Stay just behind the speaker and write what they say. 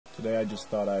Today I just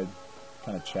thought I'd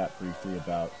kind of chat briefly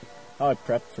about how I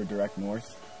prepped for Direct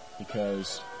North,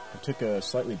 because I took a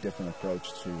slightly different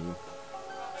approach to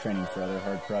training for other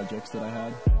hard projects that I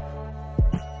had.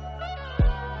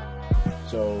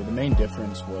 So the main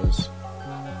difference was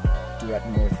Direct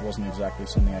North wasn't exactly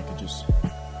something I could just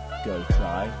go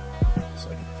try. It's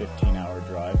like a 15-hour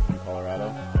drive from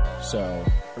Colorado. So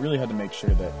I really had to make sure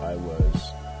that I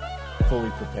was fully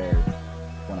prepared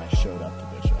when I showed up to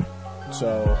Bishop.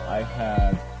 So I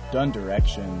had done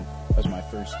direction as my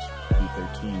first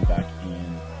v14 back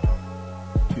in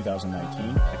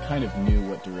 2019. I kind of knew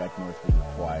what Direct North would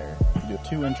require. You do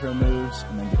 2 intro moves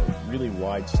and then get a really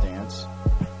wide stance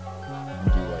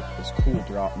and do like this cool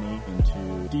drop knee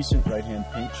into decent right hand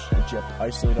pinch, which you have to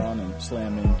isolate on and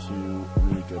slam into a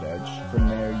really good edge. From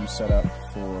there you set up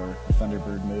for a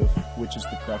Thunderbird move, which is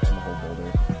the crux of the whole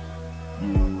boulder.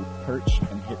 You perch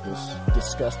and hit this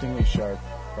disgustingly sharp,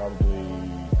 probably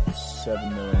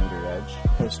 7mm edge.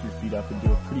 Post your feet up and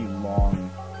do a pretty long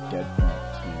dead point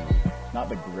to not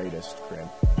the greatest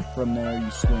crimp. From there you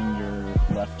swing your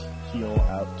left heel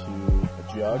out to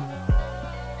a jug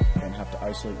and have to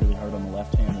isolate really hard on the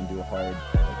left hand and do a hard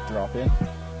drop in.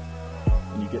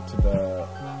 And you get to the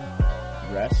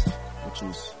rest, which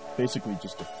is basically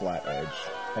just a flat edge.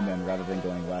 And then rather than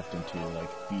going left into like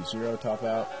V0 top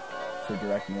out for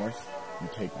Direct North, you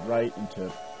take right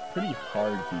into pretty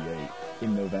hard V8.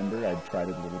 In November, I'd tried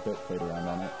it a little bit, played around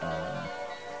on it,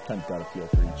 kind of got a feel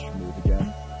for each move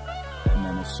again. And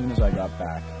then as soon as I got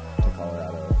back to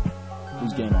Colorado, it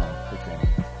was game on for training.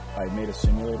 I made a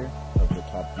simulator of the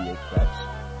top V8 crux,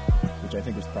 which I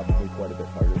think was probably quite a bit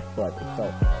harder, but it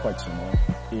felt quite similar.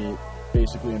 It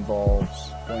basically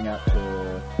involves going out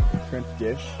to a crimp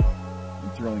dish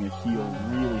and throwing a heel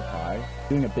really high,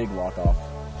 doing a big lock off,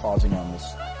 pausing on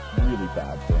this really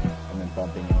bad thing, and then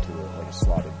bumping into it like a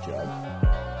slotted jug.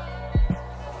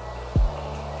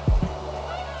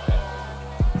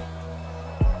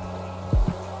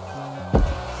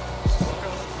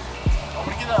 I'm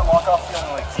gonna get that lock off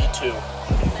feeling like V2.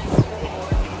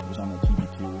 It was on the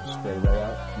TB2 spray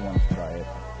layout. If you want to try it,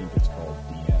 I think it's called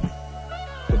DN.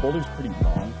 The boulder's pretty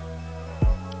long,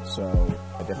 so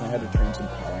I definitely had to train some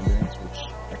power endurance, which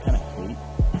I kind of hate.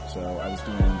 So I was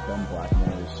doing Ben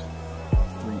Blackmore's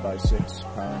 3x6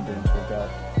 power endurance workout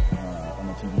on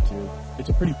the TB2. It's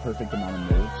a pretty perfect amount of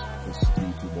moves, because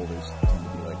TB2 boulders tend to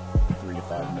be like 3 to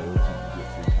 5 moves, and you do it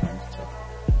 3 times. It's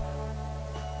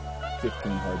like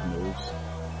 15 hard moves.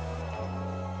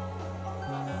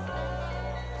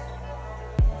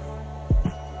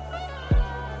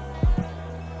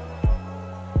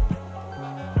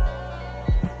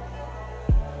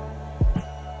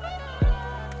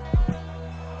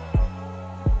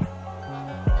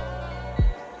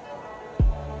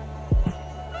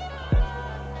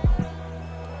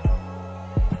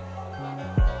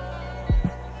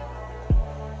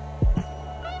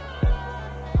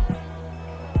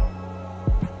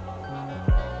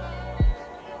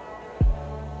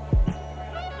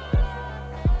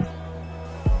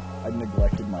 I've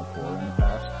neglected my core in the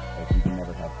past. Like, you can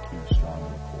never have too strong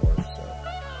of a core, so I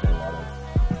did a lot of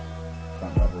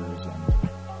front levers and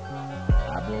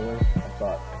ab roller. I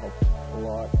thought helped a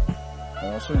lot.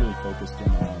 I also really focused in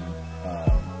on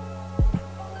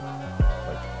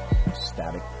like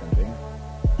static crimping.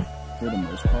 For the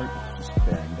most part, it's just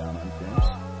bearing down on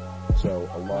crimps. So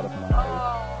a lot of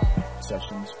my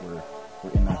sessions were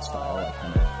in that style. I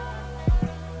kind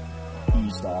of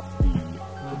eased off the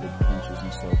big pinches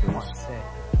and slopers,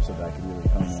 so that I could really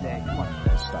hone in on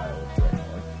the style of Direct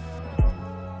North.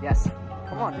 Yes.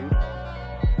 Come on, dude.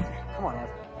 Come on, Ev.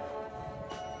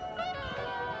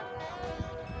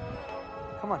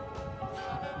 Come on.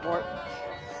 More.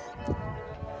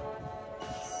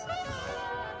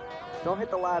 Don't hit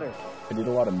the ladder. I did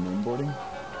a lot of moonboarding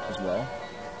as well.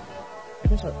 I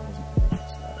guess I wasn't really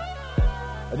against that.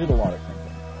 I did a lot of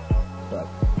crimping, but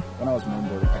when I was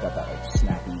moonboarding, I got that like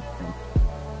snappy crimp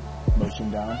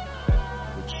motion down,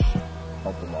 which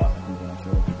helped a lot, I think, when I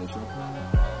showed up to Bishop.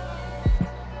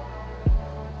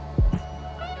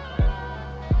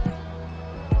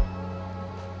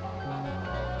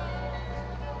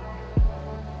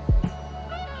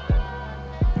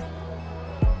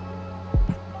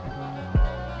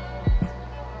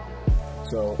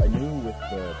 So I knew with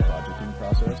the projecting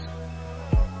process,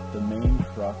 the main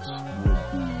crux would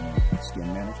be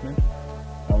skin management.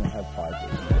 I only had 5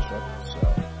 days in Bishop, so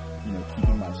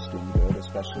keeping my skin good,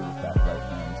 especially with that right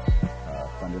hand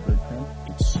Thunderbird crimp.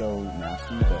 It's so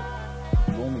nasty that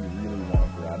you only really want to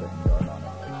grab it and guard on it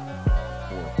like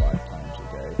 4 or 5 times a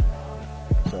day.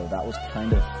 So that was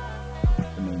kind of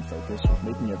the main focus, was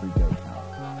making every go count.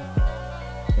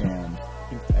 And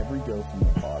every go from the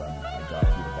bottom, I got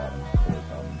through the bottom before the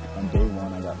problem. On day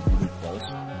one, I got really close.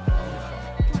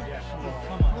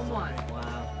 Come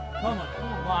on.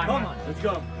 Wow. Come on. Let's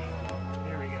go.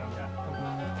 Here we go. Yeah.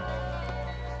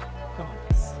 Come on.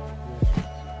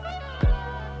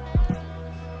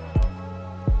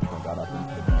 I got up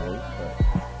into the V8, but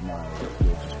my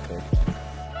wheel just kicked.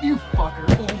 You fucker.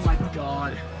 Oh my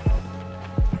god.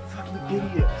 Fucking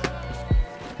idiot.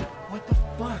 What the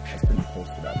fuck? I was pretty close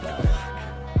to that lap.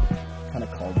 Kind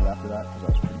of called it after that because I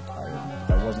was pretty tired.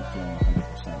 If I wasn't feeling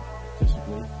 100%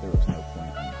 physically, there was no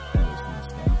point in wasting the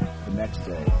swing. The next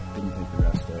day, didn't take the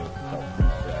rest day, felt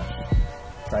pretty fresh.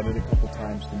 Tried it a couple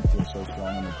times, didn't feel so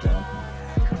strong on the jump.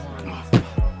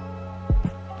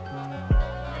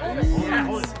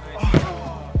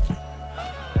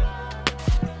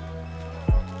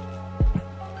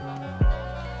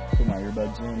 Put my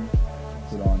earbuds in,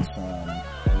 put on some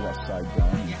West Side Gun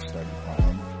and started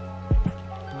climbing.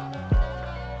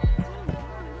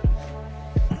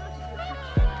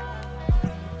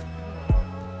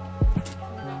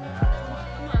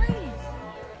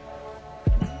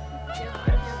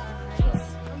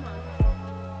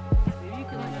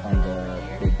 On the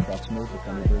big crux move, the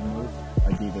Thunderbird move, I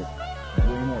gave it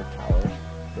way more power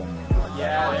than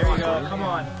Yeah, there you go. Come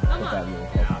on. but that really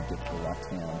helped me get to the left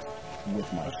hand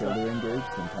with my shoulder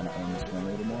engaged and kind of own the swing a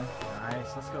little more.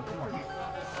 Nice. Let's go. Come on.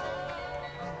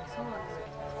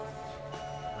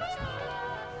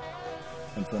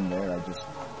 And from there,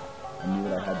 I knew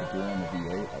what I had to do on the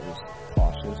V8. I was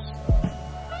cautious,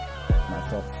 and I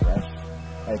felt fresh.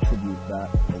 I attribute that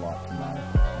a lot to my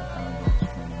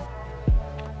endurance training.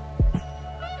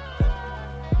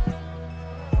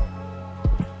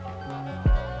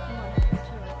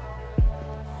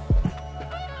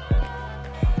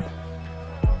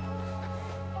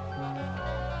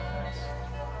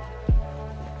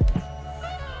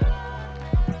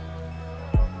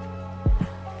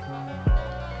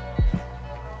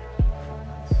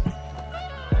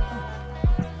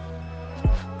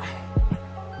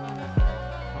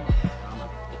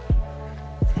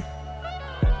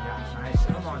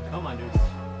 Come on, dude.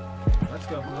 Let's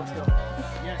go.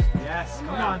 Yes. Come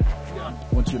on.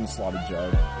 Once you're in the slotted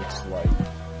jug, it's like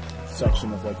a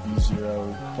section of like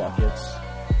V0 buckets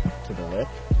to the lip.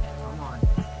 Come on.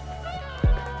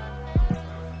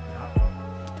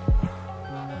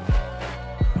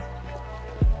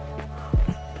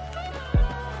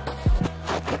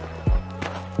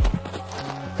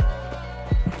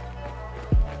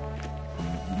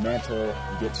 You mantle,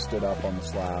 you get stood up on the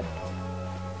slab,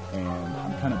 and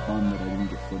I'm kind of bummed that I didn't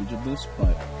get footage of this,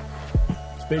 but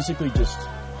it's basically just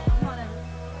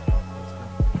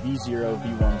V0,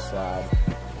 V1 slab,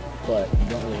 but you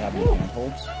don't really have any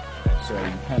handholds, so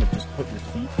you kind of just put your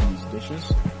feet in these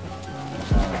dishes.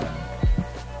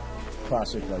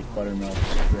 Classic like buttermilk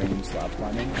spring slab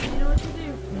climbing. You know what to do.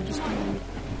 And you just do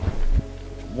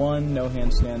one no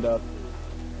hand stand up,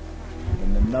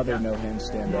 and another no hand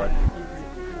stand up,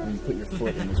 and you put your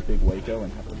foot in this big Waco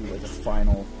and have to do like a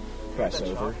final press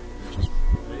over, which is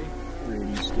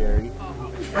pretty scary.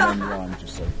 And then you're on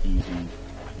just like easy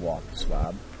walk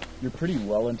slab. You're pretty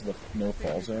well into the no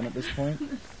fall zone at this point,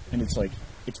 and it's like,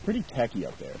 it's pretty techy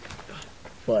up there.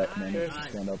 But then you just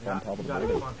stand up on top of the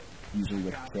boulder. Usually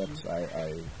with trips,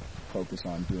 I focus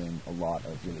on doing a lot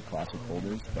of really classic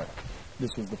boulders, but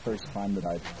this was the first time that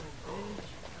I'd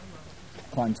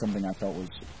climbed something I felt was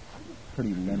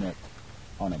pretty limit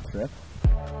on a trip.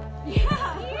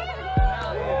 Yeah!